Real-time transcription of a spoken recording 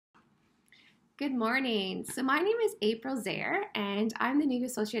Good morning. So my name is April Zaire, and I'm the new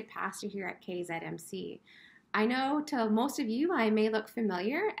associate pastor here at KZMC. I know to most of you, I may look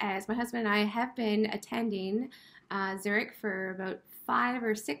familiar as my husband and I have been attending Zurich for about 5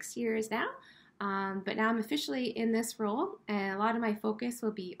 or 6 years now. But now I'm officially in this role, and a lot of my focus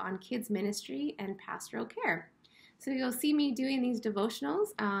will be on kids ministry and pastoral care. So you'll see me doing these devotionals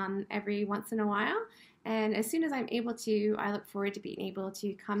every once in a while. And as soon as I'm able to, I look forward to being able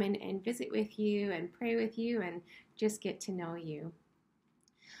to come in and visit with you and pray with you and just get to know you.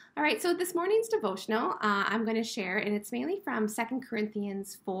 All right, so this morning's devotional I'm going to share, and it's mainly from 2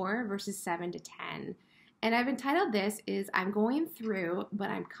 Corinthians 4, verses 7 to 10. And I've entitled this is I'm Going Through,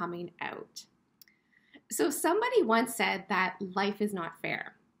 but I'm Coming Out. So somebody once said that life is not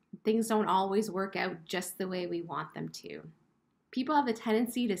fair. Things don't always work out just the way we want them to. People have the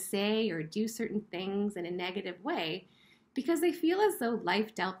tendency to say or do certain things in a negative way because they feel as though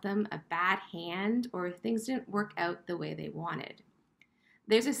life dealt them a bad hand or things didn't work out the way they wanted.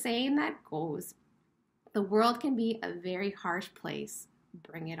 There's a saying that goes, the world can be a very harsh place,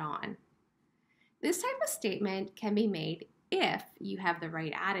 bring it on. This type of statement can be made if you have the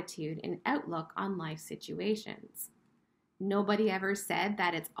right attitude and outlook on life situations. Nobody ever said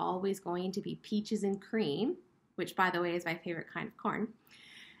that it's always going to be peaches and cream, which, by the way, is my favorite kind of corn.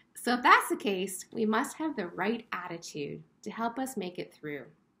 So if that's the case, we must have the right attitude to help us make it through.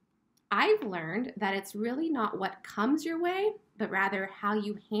 I've learned that it's really not what comes your way, but rather how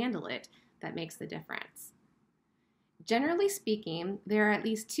you handle it that makes the difference. Generally speaking, there are at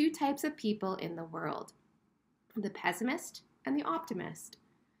least two types of people in the world, the pessimist and the optimist.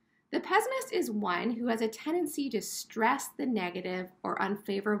 The pessimist is one who has a tendency to stress the negative or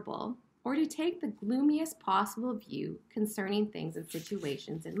unfavorable, or to take the gloomiest possible view concerning things and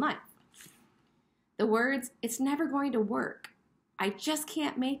situations in life. The words, it's never going to work, I just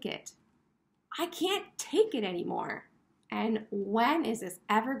can't make it, I can't take it anymore, and when is this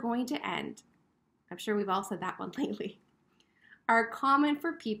ever going to end? I'm sure we've all said that one lately, are common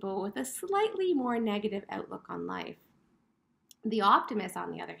for people with a slightly more negative outlook on life. The optimist, on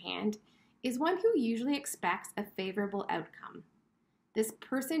the other hand, is one who usually expects a favorable outcome. This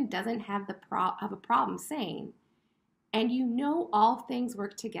person doesn't have a problem saying, and you know all things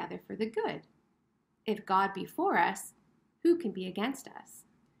work together for the good. If God be for us, who can be against us?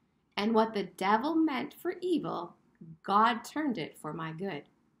 And what the devil meant for evil, God turned it for my good.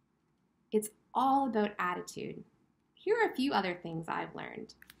 It's all about attitude. Here are a few other things I've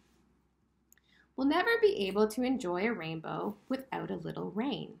learned. We'll never be able to enjoy a rainbow without a little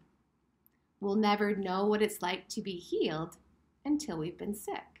rain. We'll never know what it's like to be healed until we've been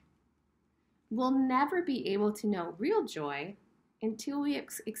sick. We'll never be able to know real joy until we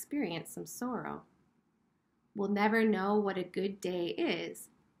experience some sorrow. We'll never know what a good day is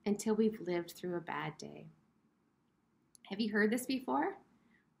until we've lived through a bad day. Have you heard this before?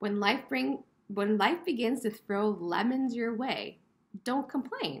 When life begins to throw lemons your way, don't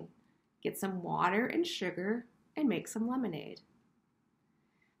complain. Get some water and sugar and make some lemonade.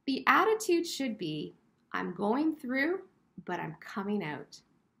 The attitude should be, I'm going through, but I'm coming out.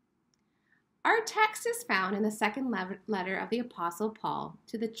 Our text is found in the second letter of the Apostle Paul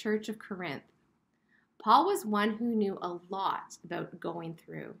to the church of Corinth. Paul was one who knew a lot about going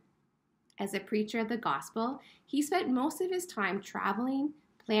through. As a preacher of the gospel, he spent most of his time traveling,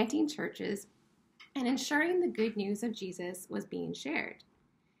 planting churches, and ensuring the good news of Jesus was being shared.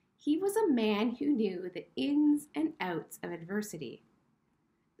 He was a man who knew the ins and outs of adversity.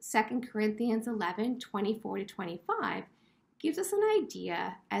 2 Corinthians 11, 24 to 25 gives us an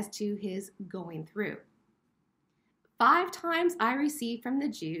idea as to his going through. 5 times I received from the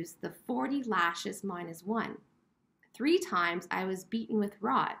Jews the 40 lashes minus 1. 3 times I was beaten with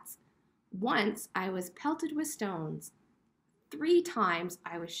rods. Once I was pelted with stones. 3 times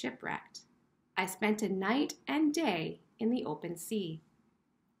I was shipwrecked. I spent a night and day in the open sea.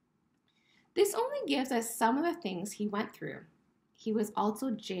 This only gives us some of the things he went through. He was also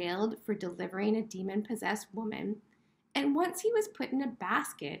jailed for delivering a demon-possessed woman, and once he was put in a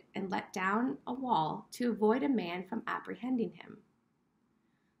basket and let down a wall to avoid a man from apprehending him.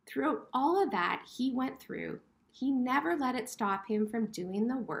 Throughout all of that he went through, he never let it stop him from doing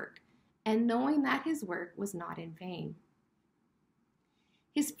the work and knowing that his work was not in vain.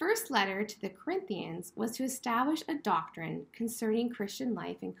 His first letter to the Corinthians was to establish a doctrine concerning Christian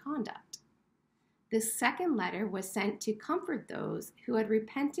life and conduct. This second letter was sent to comfort those who had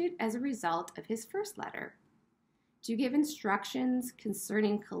repented as a result of his first letter, to give instructions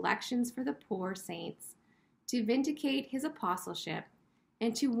concerning collections for the poor saints, to vindicate his apostleship,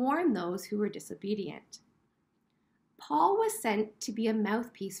 and to warn those who were disobedient. Paul was sent to be a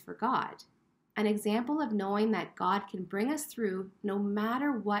mouthpiece for God, an example of knowing that God can bring us through no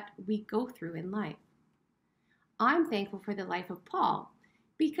matter what we go through in life. I'm thankful for the life of Paul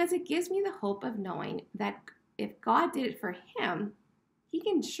because it gives me the hope of knowing that if God did it for him, he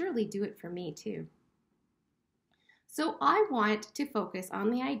can surely do it for me too. So I want to focus on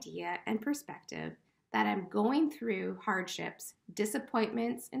the idea and perspective that I'm going through hardships,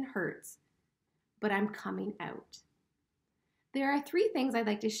 disappointments, and hurts, but I'm coming out. There are 3 things I'd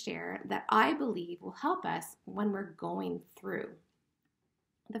like to share that I believe will help us when we're going through.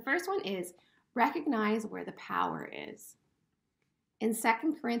 The first one is recognize where the power is. In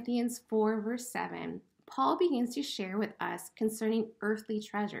 2 Corinthians 4, verse 7, Paul begins to share with us concerning earthly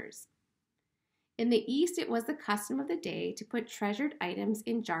treasures. In the East, it was the custom of the day to put treasured items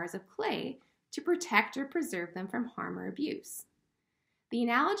in jars of clay to protect or preserve them from harm or abuse. The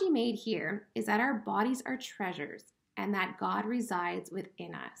analogy made here is that our bodies are treasures and that God resides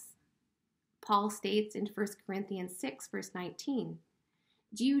within us. Paul states in 1 Corinthians 6, verse 19,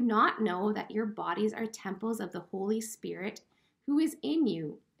 "Do you not know that your bodies are temples of the Holy Spirit who is in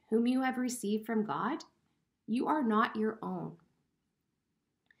you, whom you have received from God? You are not your own."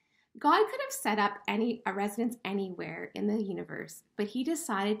 God could have set up a residence anywhere in the universe, but he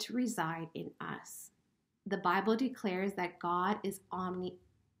decided to reside in us. The Bible declares that God is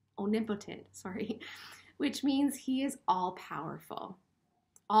omnipotent, which means he is all-powerful.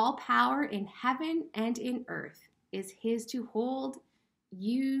 All power in heaven and in earth is his to hold,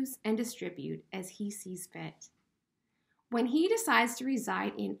 use, and distribute as he sees fit. When he decides to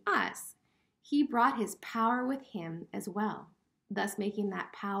reside in us, he brought his power with him as well, thus making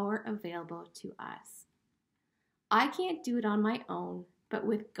that power available to us. I can't do it on my own, but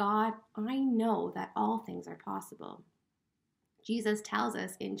with God, I know that all things are possible. Jesus tells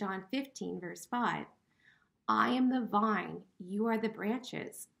us in John 15, verse 5, "I am the vine, you are the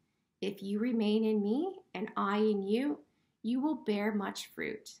branches. If you remain in me and I in you, you will bear much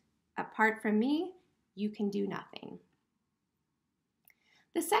fruit. Apart from me, you can do nothing."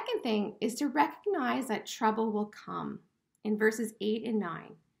 The second thing is to recognize that trouble will come. In verses 8 and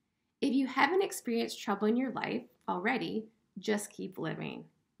 9, if you haven't experienced trouble in your life already, just keep living.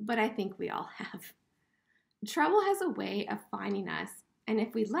 But I think we all have. Trouble has a way of finding us, and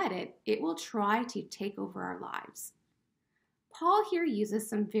if we let it, it will try to take over our lives. Paul here uses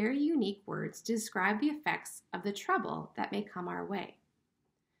some very unique words to describe the effects of the trouble that may come our way.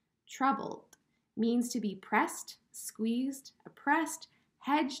 Troubled means to be pressed, squeezed, oppressed,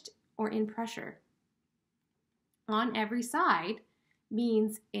 hedged, or in pressure. On every side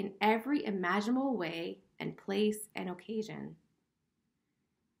means in every imaginable way and place and occasion.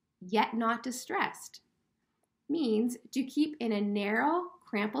 Yet not distressed means to keep in a narrow,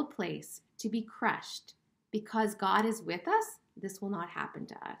 crumpled place, to be crushed. Because God is with us, this will not happen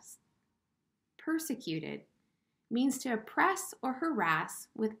to us. Persecuted means to oppress or harass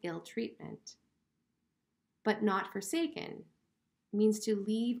with ill treatment. But not forsaken means to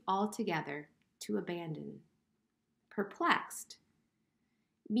leave altogether, to abandon. Perplexed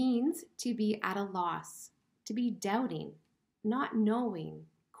means to be at a loss, to be doubting, not knowing,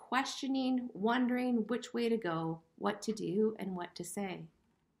 questioning, wondering which way to go, what to do, and what to say.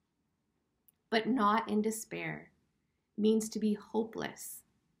 But not in despair means to be hopeless,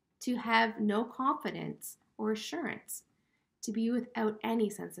 to have no confidence or assurance, to be without any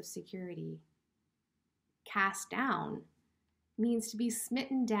sense of security. Cast down means to be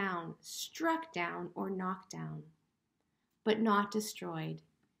smitten down, struck down, or knocked down. But not destroyed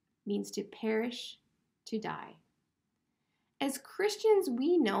means to perish, to die. As Christians,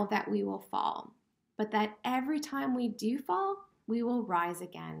 we know that we will fall, but that every time we do fall, we will rise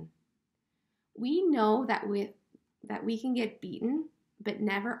again. We know that we can get beaten, but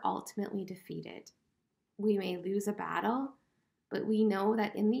never ultimately defeated. We may lose a battle, but we know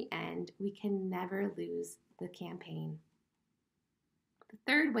that in the end, we can never lose the campaign. The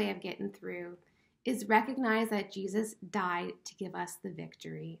third way of getting through is recognize that Jesus died to give us the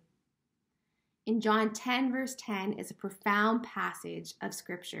victory. In John 10, verse 10 is a profound passage of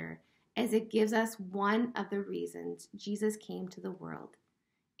scripture as it gives us one of the reasons Jesus came to the world.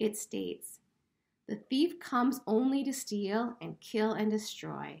 It states, "The thief comes only to steal and kill and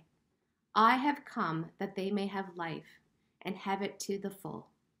destroy. I have come that they may have life and have it to the full."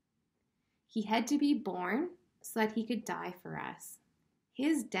 He had to be born so that he could die for us.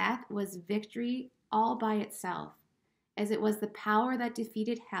 His death was victory all by itself, as it was the power that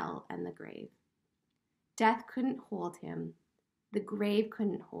defeated hell and the grave. Death couldn't hold him. The grave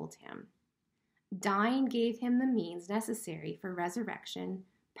couldn't hold him. Dying gave him the means necessary for resurrection,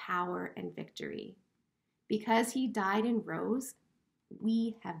 power, and victory. Because he died and rose,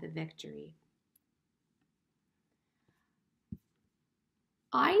 we have the victory.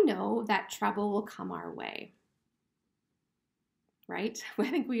 I know that trouble will come our way, right? I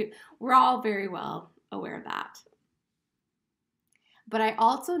think we're all very well aware of that. But I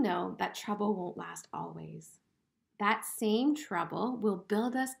also know that trouble won't last always. That same trouble will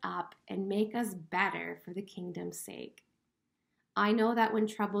build us up and make us better for the kingdom's sake. I know that when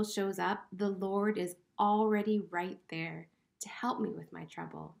trouble shows up, the Lord is already right there to help me with my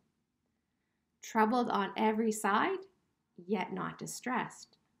trouble. Troubled on every side, yet not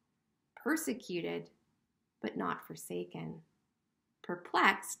distressed. Persecuted, but not forsaken.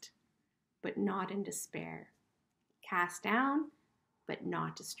 Perplexed, but not in despair. Cast down, but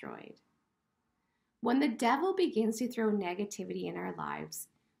not destroyed. When the devil begins to throw negativity in our lives,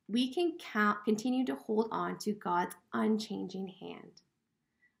 we can continue to hold on to God's unchanging hand.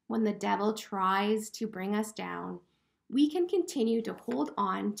 When the devil tries to bring us down, we can continue to hold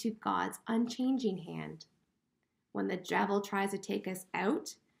on to God's unchanging hand. When the devil tries to take us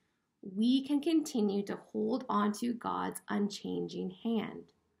out, we can continue to hold on to God's unchanging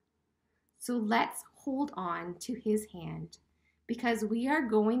hand. So let's hold on to his hand because we are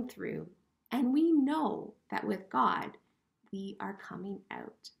going through and we know that with God, we are coming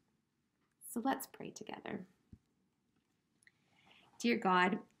out. So let's pray together. Dear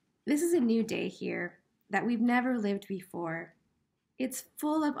God, this is a new day here that we've never lived before. It's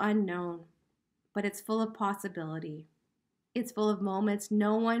full of unknown, but it's full of possibility. It's full of moments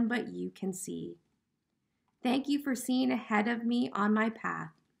no one but you can see. Thank you for seeing ahead of me on my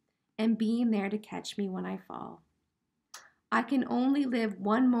path and being there to catch me when I fall. I can only live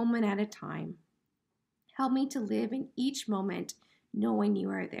one moment at a time. Help me to live in each moment knowing you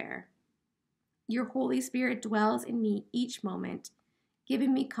are there. Your Holy Spirit dwells in me each moment,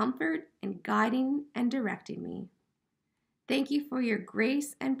 giving me comfort and guiding and directing me. Thank you for your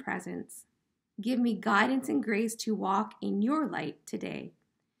grace and presence. Give me guidance and grace to walk in your light today.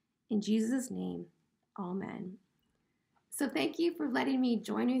 In Jesus' name, amen. So thank you for letting me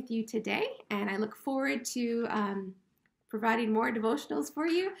join with you today, and I look forward to providing more devotionals for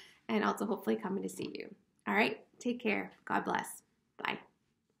you and also hopefully coming to see you. All right, take care. God bless.